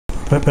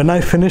When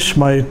I finished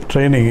my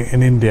training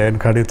in India in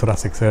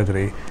cardiothoracic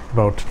surgery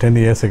about 10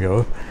 years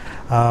ago,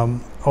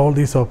 all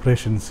these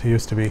operations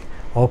used to be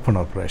open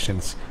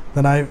operations.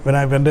 Then when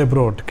I went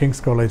abroad to King's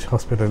College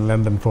Hospital in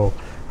London for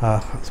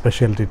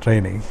specialty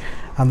training,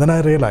 and then I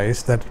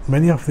realized that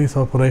many of these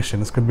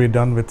operations could be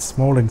done with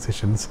small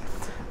incisions,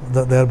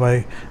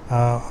 thereby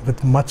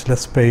with much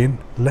less pain,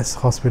 less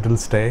hospital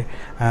stay,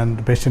 and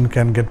the patient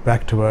can get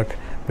back to work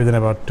within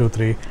about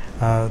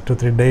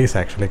 2-3 days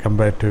actually,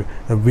 compared to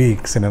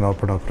weeks in an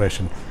open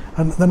operation.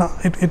 And then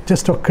it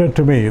just occurred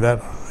to me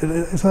that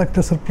it's like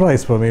a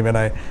surprise for me when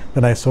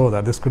I saw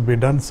that this could be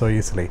done so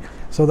easily.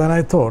 So then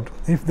I thought,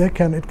 if it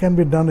can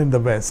be done in the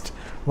West,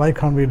 why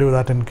can't we do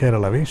that in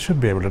Kerala? We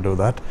should be able to do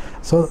that.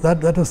 So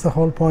that is the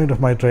whole point of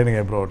my training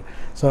abroad.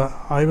 So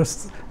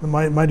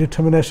my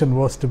determination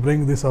was to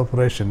bring this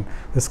operation,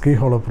 this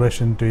keyhole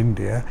operation, to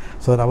India,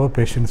 so that our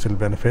patients will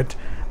benefit,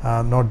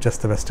 not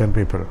just the Western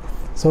people.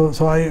 So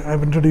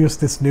I've introduced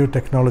this new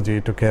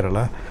technology to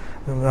Kerala.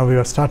 Now we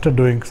have started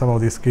doing some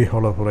of these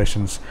keyhole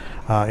operations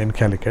in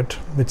CALICUT,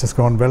 which has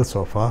gone well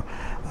so far.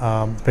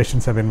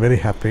 Patients have been very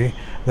happy.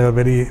 They were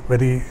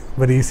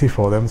very easy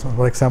for them. So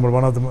for example,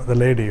 one of the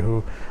lady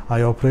who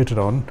I operated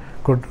on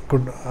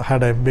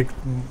had a big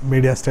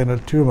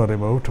mediastinal tumor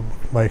removed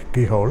by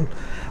keyhole,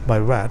 by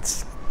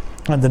VATS,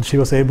 and then she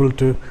was able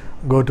to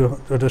go to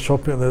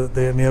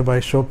the nearby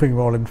shopping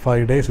mall in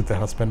 5 days with her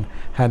husband,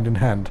 hand in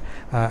hand,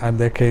 and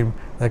they came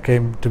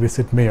to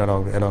visit me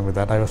along with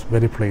that. I was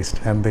very pleased,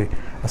 and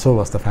so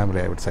was the family,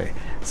 I would say.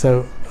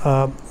 So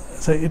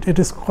it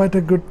is quite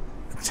a good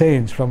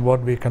change from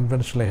what we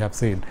conventionally have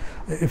seen.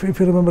 If you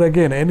remember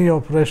again, any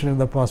operation in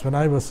the past, when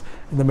I was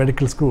in the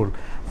medical school,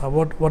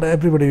 what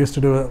everybody used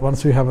to do,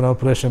 once you have an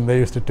operation, they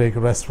used to take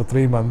rest for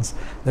 3 months.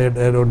 They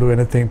don't do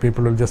anything.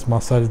 People will just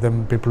massage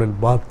them. People will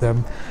bath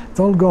them. It's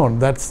all gone.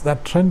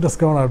 That trend has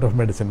gone out of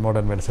medicine,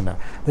 modern medicine now.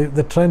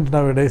 The trend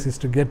nowadays is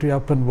to get you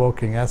up and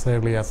walking as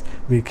early as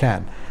we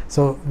can.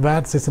 So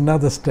VATS is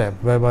another step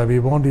whereby we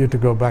want you to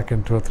go back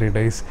in 2 or 3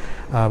 days.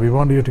 We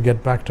want you to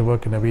get back to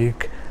work in a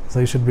week. So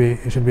you should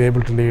be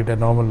able to lead a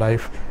normal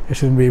life. You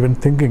shouldn't be even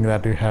thinking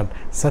that you had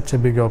such a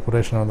big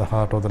operation on the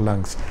heart or the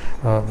lungs.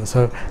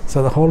 So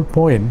the whole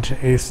point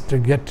is to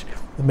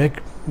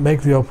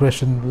make the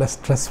operation less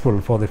stressful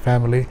for the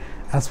family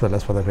as well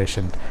as for the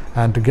patient,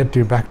 and to get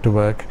you back to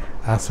work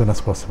as soon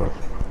as possible.